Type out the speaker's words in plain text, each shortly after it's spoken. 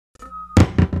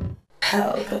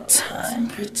Pelpa time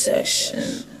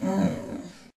protection.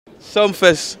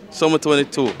 Sumfest Summer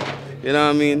 22. You know what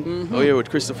I mean? Oh, here with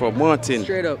Christopher Martin.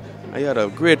 Straight up. And you had a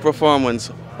great performance.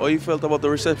 How you felt about the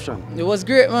reception? It was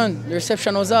great, man. The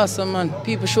reception was awesome, man.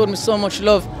 People showed me so much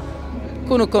love.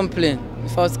 Couldn't complain.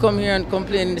 If I was to come here and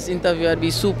complain in this interview, I'd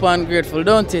be super ungrateful,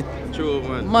 don't it? True,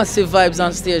 man. Massive vibes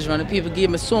on stage, man. The people gave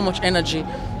me so much energy,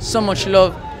 so much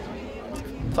love.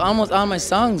 For almost all my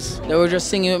songs, they were just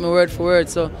singing with me word for word.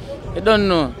 So, you don't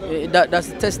know. That's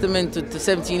a testament to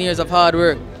 17 years of hard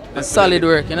work and solid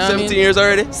work, you know what I mean? 17 years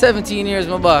already? 17 years,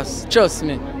 my boss. Trust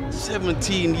me.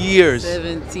 17 years.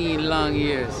 17 long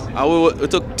years. And we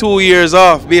took 2 years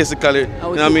off, basically. You know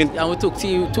what I mean? And we took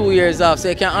 2 years off. So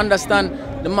you can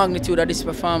understand the magnitude of this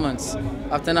performance.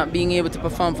 After not being able to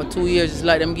perform for 2 years, it's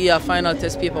like them give you a final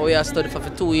test paper where you study for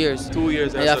 2 years. 2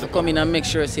 years. And you have to come in and make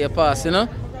sure you pass, you know?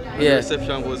 And the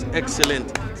reception was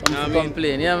excellent. Some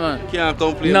complain, yeah, man. Can't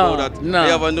complain about that. No. We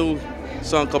have a new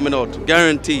song coming out,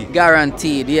 guaranteed.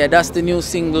 Guaranteed, yeah. That's the new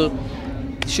single.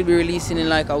 Should be releasing in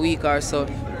like a week or so.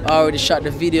 I already shot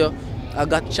the video. I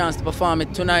got a chance to perform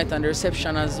it tonight, and the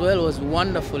reception as well was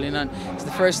wonderful. You know? It's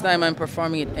the first time I'm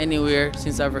performing it anywhere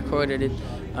since I've recorded it,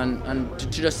 and to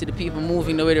just see the people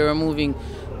moving the way they were moving,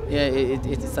 yeah,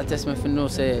 it's a testament for no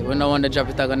say when I want to drop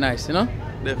it, I go nice, you know.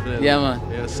 Definitely. Yeah,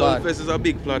 man. Yeah, Sumfest is a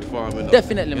big platform, you know.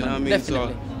 Definitely, man. You know what I mean?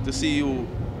 Definitely. So to see you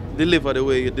deliver the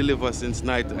way you deliver since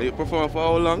night, you perform for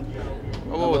how long?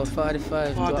 About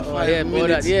 45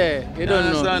 minutes. Yeah, you don't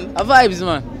know. Understand? A vibes,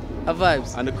 man. A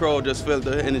vibes. And the crowd just felt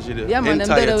the energy the yeah, man,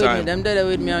 entire them time. Them there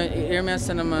with me. Hear me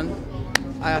and man.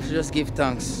 I have to just give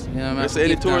thanks. You know, There's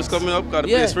any tours coming up? Got the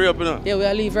place free up, you know? Yeah,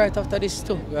 we'll leave right after this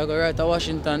too. We'll go right to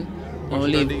Washington. And we'll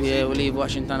leave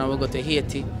Washington and we'll go to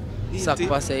Haiti.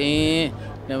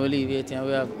 Then we'll leave Haiti and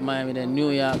we have Miami, then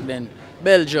New York, then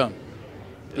Belgium.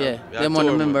 Yeah, them on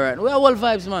the member right. We are all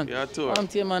vibes, man. Yeah, tour. I'm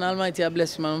here, man. Almighty, I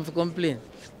bless you, man. For complain.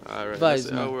 Alright,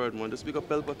 vibes, man. Word, man. Just speak of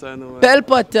Pelpa time now, man.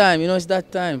 Pelpa time, you know it's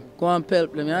that time. Go on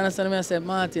Pelpa. You understand me? I said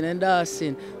Martin and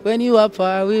Dawson. When you are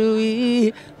far with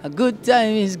we, a good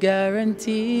time is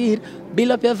guaranteed.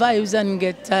 Build up your vibes and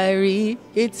get tired.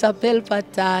 It's a Pelpa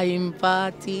time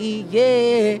party.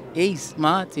 Yeah. Ace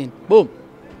Martin. Boom.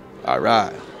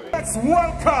 Alright. Let's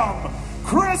welcome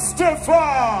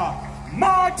Christopher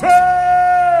Martin!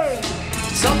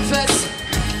 Sumfest.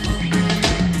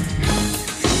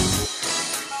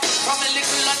 From a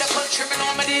little on the country, me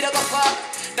know me need a go far.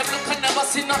 Them look and never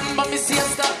see nothing but me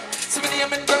siesta. See me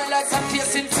name and burn lights and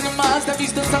piercing cinemas. Them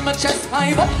used to send my chest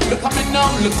high, but look at me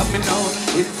now,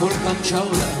 in full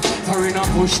control. Foreign a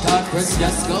push start, press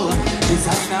yes go.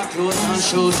 Designer clothes and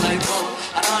shows like oh.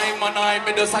 And I'm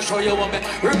me just a show you what me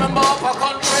remember up a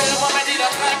country, when me need a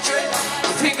country.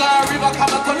 Think a river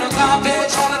come and couldn't go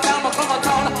beach. All the time I come a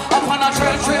town, up on a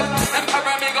trail trip. And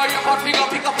carry me go, you put me go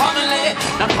pick up family.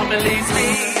 Now family's me.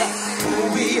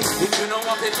 Ooh-wee, if you don't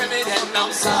want it for me, then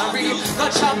I'm sorry.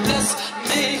 God bless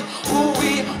me.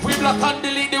 Ooh-wee, we block and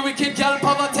delete the wicked girl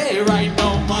poverty. Right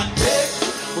now, man,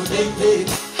 big,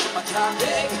 my car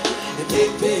big, the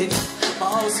big, my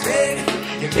house big,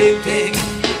 the big.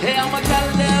 Hey, I'm a girl,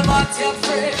 them out your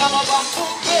freak. I'm a bamboo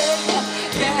big,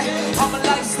 yeah, I'm a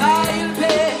lifestyle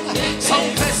big.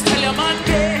 Some best tell your man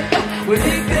big, we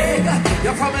big.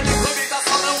 You're from a little bit of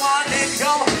something one leg,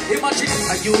 yo. Imagine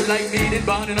you like me, did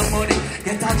born in the money.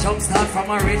 Get a jump start from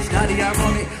a rich daddy or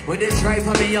mommy. With this drive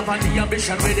for me up and the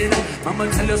ambition with it. Mama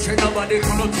tell you straight, nobody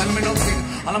couldn't tell me nothing.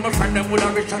 All of my friends them would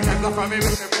have rich and take from me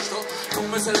rich too. Took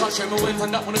myself and share my went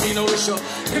and that wouldn't be no issue.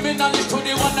 Give me knowledge to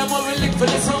the one that will lick for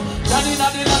this one. Johnny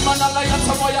not the land man alliance,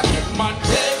 so boy I kick man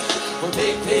big. But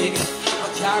big,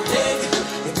 my car big,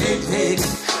 the big,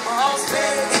 my house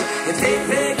big, the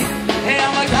big. Hey,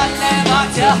 I'm a goddamn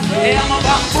out here. Hey, I'm a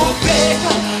bamboo big.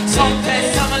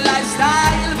 Sometimes I'm a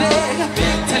lifestyle big.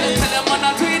 Tell him I'm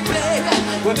not doing big.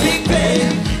 We're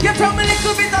big. You're from a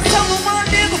little bit of someone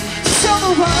live.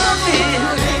 Someone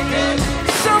live.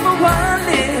 Someone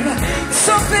live.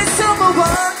 Someone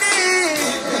live.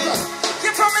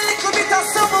 You're from a little bit of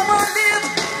someone live.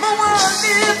 Someone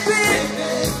live big.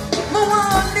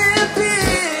 Someone live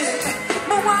big.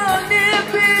 Someone live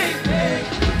big.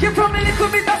 You're from a little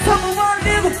bit of someone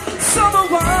live.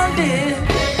 Someone live.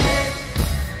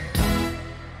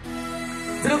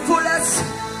 To the fullest,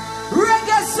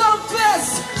 Reggae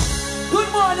Sumfest. Good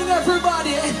morning,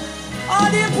 everybody.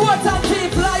 All the important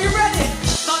people, are you ready?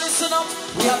 Now listen up,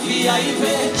 we have VIP.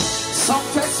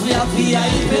 Sumfest, we have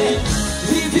VIP.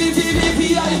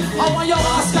 VVVVVI. I want you to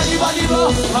ask anybody,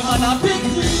 bro. Come on, I'm big.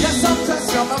 Yes,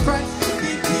 Sumfest, you're my friend.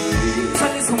 So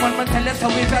listen, one man tell us how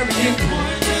we very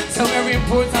important. So very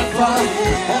important for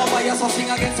all why you're so sing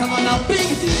against someone, I'm big.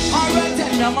 Alright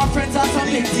then. me and my friends are some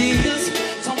big deals.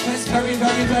 Something's very,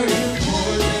 very, very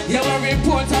important. Yeah, very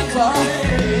important for.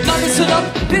 Now listen up,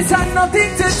 this has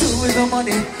nothing to do with the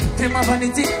money. Fame and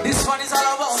vanity, this one is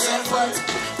all about self-worth.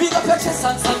 Big up your chest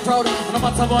and stand proud. No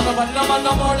matter what,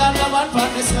 no more than no man from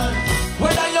this world.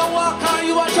 Whether you walk or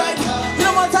you are drive, you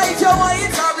no matter if you're white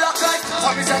or black light.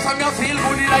 Some is from your feel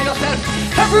good in yourself.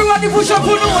 Everybody push up,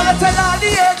 who know wanna tell all the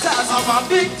haters I'm a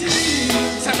big deal.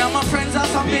 So now my friends are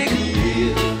some big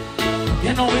deal.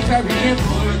 You know it's very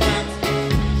important.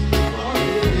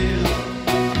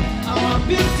 I'm a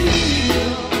big deal.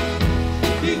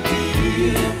 Big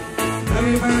deal.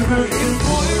 Very, very, very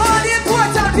important. All the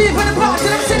important people in the party,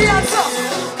 let me see the answer.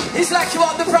 It's like you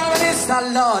have the Prime Minister,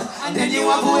 Lord, and then you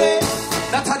have way.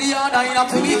 That's how the order in a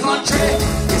free country.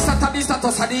 It's not the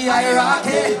status of the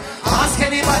hierarchy. Ask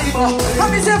anybody, but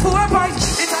I'm say for a point.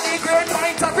 It's a great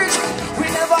point of rich. We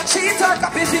never cheat or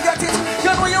copy to get it.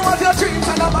 You know you have your dreams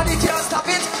and nobody can stop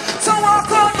it. So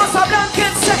walk on, must have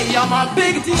blanket say I'm a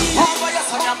big deal. Oh, but yes,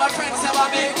 I'm my friends have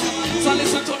a big deal. So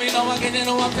listen to me now again, you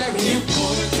know I'm very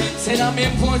important. Say I'm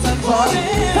important for me.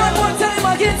 One more time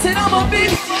again, say I'm a big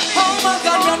deal. Oh my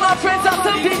God, you're my friends have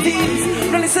some big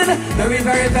deals. Now listen, very,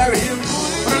 very, very important.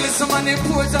 Now listen, man,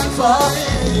 important for me.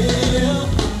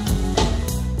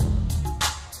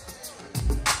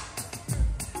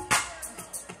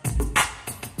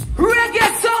 Reggae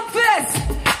some fest.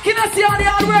 Can I see all the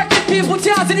hard working people? Put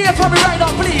your hands in the air for me right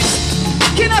now, please.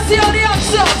 Can I see all the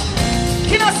hands up?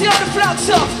 Can I see all the flags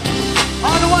up?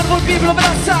 All the wonderful people over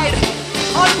that side.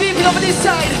 All the people over this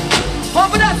side.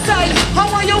 Over that side. I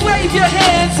want you wave your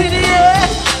hands in the air.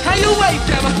 How you wave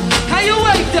them? How you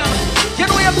wave them? You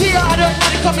know you pay hard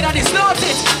money coming on this, not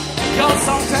it? Yo,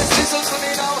 some fest, listen to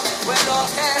me now. We're not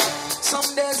here.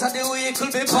 Some days of the week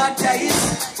will be bad days.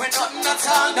 When nothing at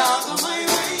all now.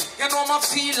 You know I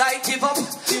feel like give up.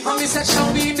 Mommy said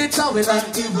show me the towel and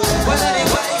give up. Well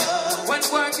anyway, when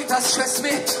work it has stressed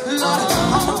me, Lord,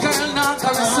 I'm a girl now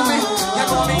caressing me. You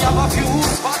know me have a few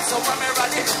spots so when me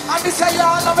ready, and me say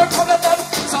y'all have a problem.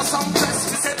 So some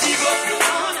press me say big up,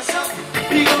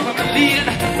 big up when me lean,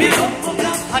 big up,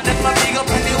 and then my big up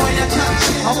anyway you can.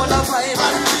 I wanna vibe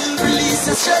and release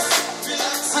the stress.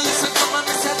 And listen to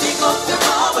me say big up the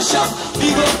barbershop,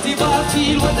 big up the ball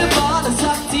field where the ball is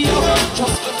at to you.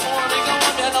 Just before me go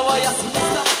on, you know I have to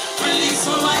stop. Release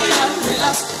my mind and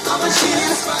relax. I'm a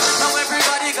genius. Now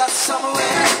everybody got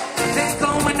somewhere. They go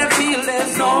when they feel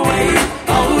there's no way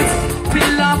out.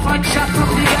 Fill up and shut up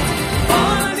the gate.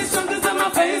 All of these songs on my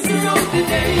face throughout the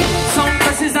day. Some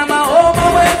places I'm home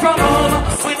away from home.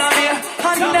 When I'm here,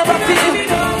 I never feel it.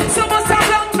 So must have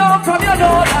long known from you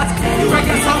know that.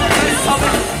 Reggae some place of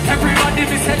it. Everybody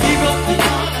be said big up.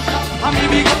 I'm a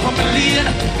big up on my lead.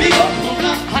 Big up.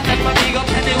 And then my big up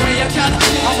anyway you can.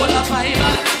 I wanna vibe.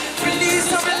 Release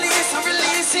and release and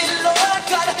release it, Lord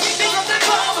God. Big up the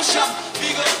barbershop.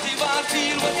 Big up the ball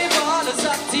field when the ball is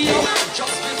at you.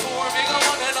 Just before me go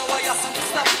on and over you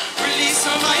stop. Release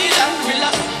my mind and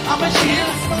relax. I'm a chill.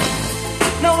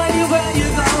 Now anywhere you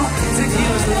go, to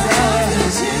use the time.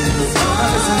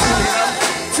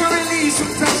 To release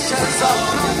some pressures off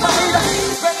my mind.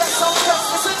 Reggae some press,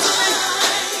 listen to me.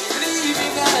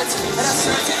 Believing that at a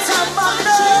certain time I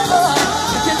know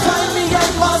you can find me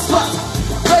at my spot.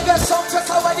 Reggae some press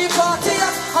over the party.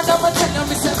 And I'm a tell you,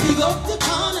 me say big up the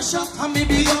corner shop. And me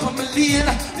big up on my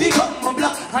lane, big up my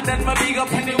block. And then my big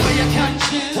up anywhere you can.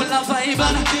 Well I vibe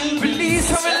and release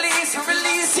and release and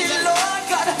release it, Lord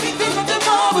God. Big up the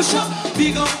barbershop,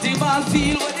 big up the ball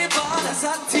field where the ball is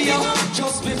at to you.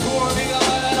 Just before we go,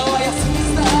 I know I have to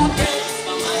stop.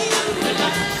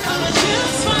 I'm a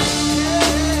just man.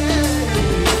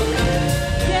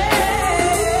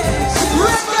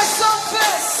 Reggae some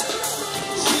fest.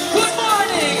 Good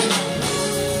morning.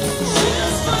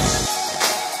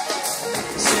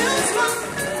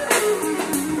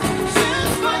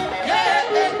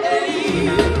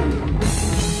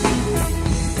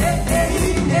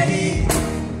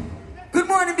 Good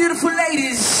morning, beautiful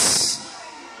ladies.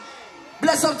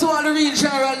 Bless up to all the real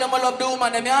general, them all love the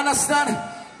woman, them, you understand?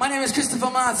 My name is Christopher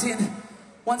Martin.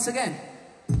 Once again.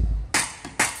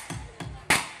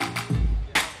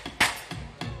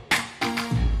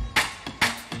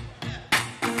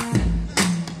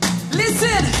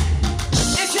 Listen,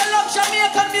 if you love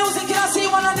Jamaican music, can I see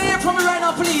one on the air from me right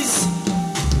now, please?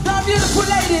 Now, beautiful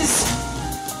ladies,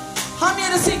 I'm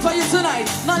here to sing for you tonight.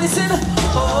 Now listen.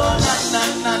 Oh, na na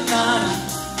na na.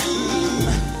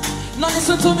 Now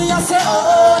listen to me, I say,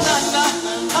 oh, na na.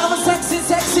 I'm a sexy,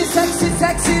 sexy, sexy,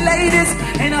 sexy ladies.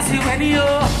 And I see when you,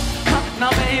 now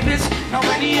babies, now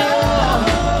when you.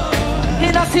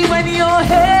 And I see when your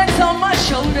head's on my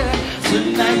shoulder.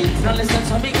 tonight. Now listen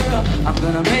to me, girl, I'm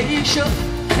gonna make sure.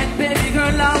 And baby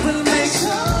girl, I will make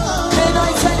sure. And I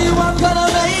tell you I'm gonna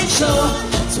make sure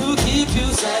to keep you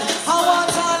safe. I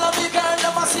want all of you girl,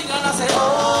 never sing and I say,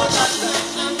 oh,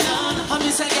 nah. I'm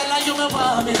just saying, girl, you me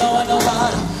want me, no one, no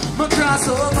one. My cross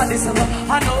over this over,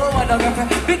 I know what I'm gonna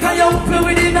do. Because you play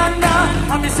with it and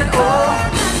now. I'm just saying, oh.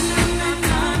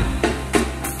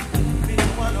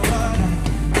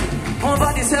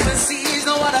 Over the 7 seas,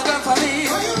 no one girl for me.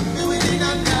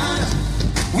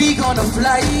 We gonna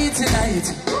fly tonight.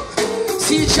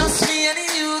 See, just me and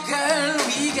you, girl.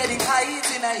 We getting high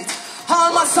tonight.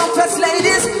 All my softest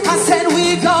ladies, I said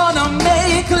we gonna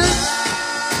make love.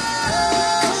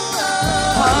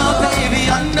 Oh, baby,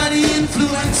 under the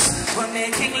influence. We're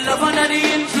making love under the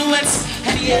influence.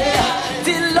 And yeah,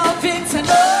 the loving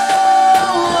tonight.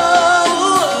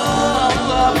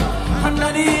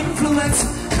 Under the influence.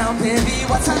 Now, baby,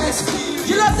 what's on this?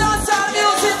 You love dancehall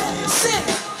music? Sing!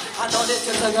 I know this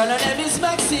little girl, her name is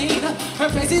Maxine. Her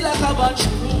face is like a bunch.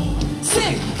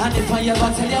 Sing! And if I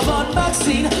ever tell you about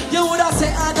Maxine, you would have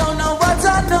said, I don't know what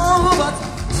I know, but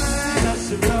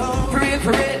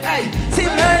parade, hey, see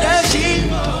murder, she,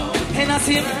 and I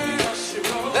see murder,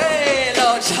 hey,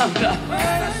 Lord Chamber.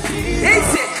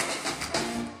 Easy!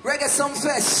 Reggae Song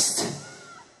Fest.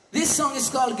 This song is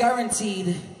called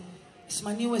Guaranteed. It's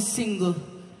my newest single,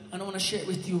 and I want to share it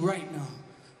with you right now.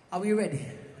 Are we ready?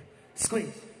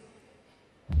 Squeeze.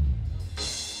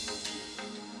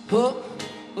 Oh,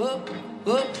 oh,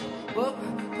 oh, oh,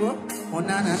 oh, oh,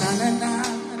 na na na na na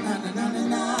na na na na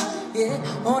na, yeah.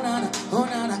 Oh na na, oh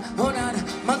na na, oh na na.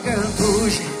 My girl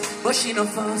pushing, but she no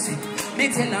fussy. Me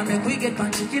tell her make we get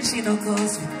pan chicken, she no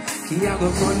cost me. He a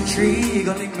go country,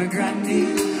 go link my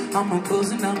granny. I'm a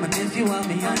cousin, I'm a nephew, I'm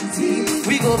a auntie.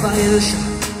 We go by Elsha,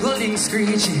 go link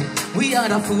screeching. We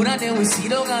order food and then we see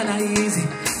the gun easy.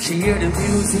 She hear the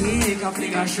music, I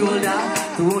fling her shoulder.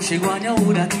 Though she go on your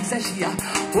hood, I think that she a.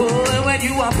 Oh, when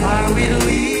you are par with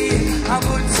me, a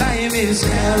good time is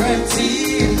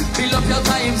guaranteed. Fill up your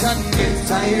vibes and get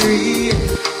tired.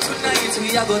 Tonight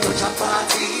we are going to touch a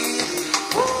party.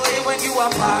 Oh, when you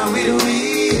are par with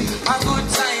me, a good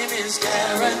time is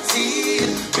guaranteed.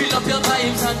 Fill up your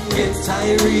vibes and get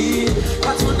tired.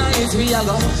 But tonight we are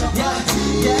going to,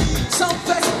 yeah. Some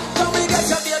fest, come and get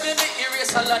your baby, make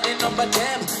erase all of the number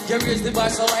them. You raise the bar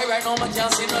so high right now, I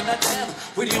can't see none of them.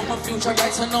 With you, my future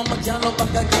right, so now I can't look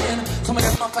back again. Some of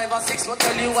them are 5 or 6, will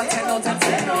tell you what 10 out of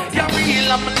 10. You're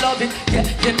real, I'm loving, yeah,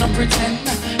 you don't pretend.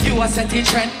 You are setting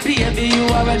trend, baby, you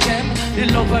are a gem.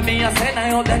 The love of me, I said, I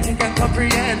hope that you can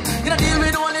comprehend. You don't deal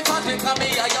with only fun, because me,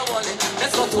 I your wallet.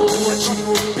 Let's go to Ocean,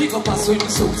 pick up a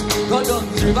swimsuit. Go down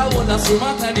the river, wanna swim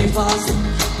and climb the fast.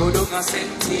 Go down a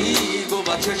Senti, go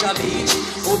back Treasure Beach.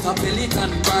 Out a Pelican,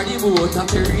 bar the boat up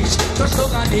to reach. Touch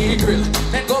down a Negril,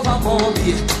 then go back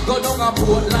Mobile. Go down a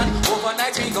Portland,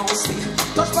 overnight we gon' stay.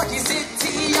 Touch Party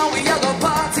City, and we a go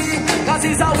party. Cause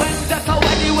it's a Wednesday, so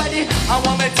weddy. I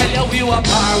wanna tell you we were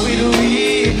par with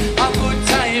we. A good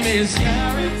time is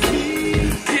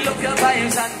guaranteed. Fill up your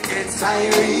vibes and get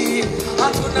tired.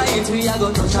 And tonight we a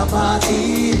go touch a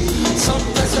party. Some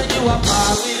place when you are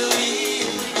par with we.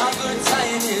 A good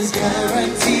time is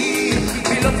guaranteed.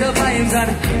 Fill up your vibes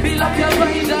and fill up your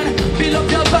vibes and fill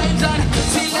up your vibes and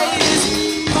see ladies,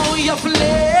 how you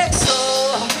flex,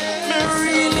 oh, me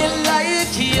really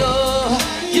like you.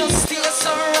 You still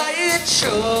so right,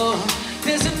 sure.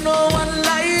 There's no one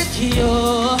like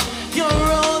you.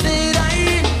 You're all that I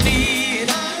need.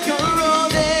 You're all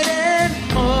that and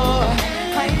more.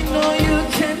 I know you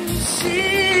can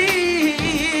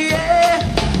see, yeah.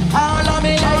 All of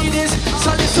me ladies,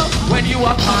 so listen. When you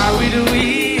are par with we,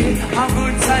 a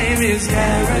good time is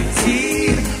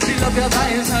guaranteed. Fill up your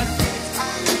vibes and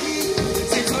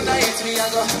see tonight we a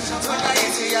go.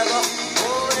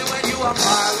 Oh, when you are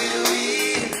par with we,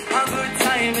 a good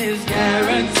time is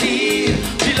guaranteed.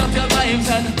 Fill up your vibes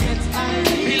and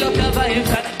fill up your vibes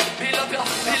and fill up your.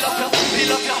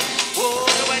 Oh,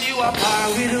 when you are par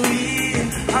with we,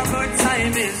 a good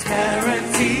time is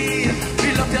guaranteed.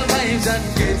 Fill up your vibes and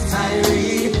get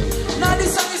tired. Now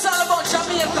this song is all about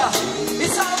Jamaica.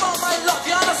 It's all about my love.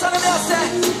 You understand what I say?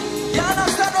 You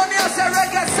understand what I say?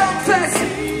 Reggae Song Fest.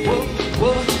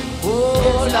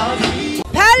 Whoa, love.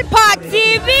 Pelpa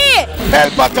TV!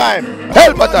 Pelpa time!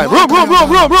 Pelpa time! Room!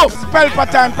 Pelpa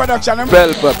time production.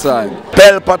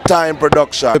 Pelpa time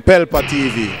production. Pelpa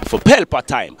TV. For Pelpa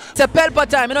time. It's a Pelpa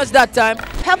time, you know it's that time.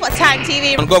 Pelpa Time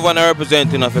TV. I'm governor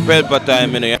representing of a Pelpa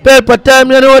time, you know. Pelpa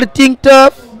time, you know what the thing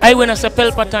tough? I when I say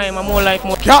Pelpa time, I'm more like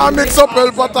more. Can't mix up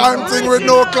Pelpa time thing with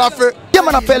no coffee. Yo,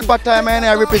 Yeah, man, a Pelpa time, man.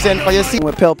 I represent for you. See,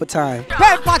 with Pelpa time.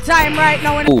 Pelpa time right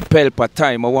now. Oh, Pelpa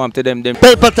time. I want to them.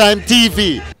 Pelpa time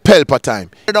TV. Pelpa time.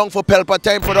 Down for Pelpa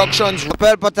time productions.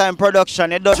 Pelpa time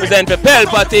production. It does Present for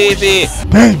Pelpa TV.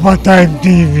 Pelpa time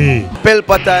TV.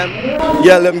 Pelpa time.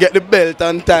 Yeah, let them get the belt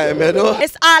on time, you know.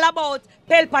 It's all about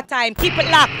Pelpa time. Keep it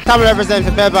locked. Come represent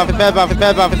for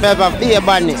Pelpa, be a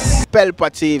badness. Pelpa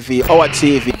TV, our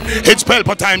TV. It's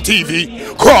Pelpa time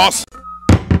TV. Cross.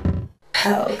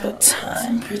 Pelpa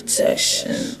time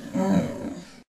protection.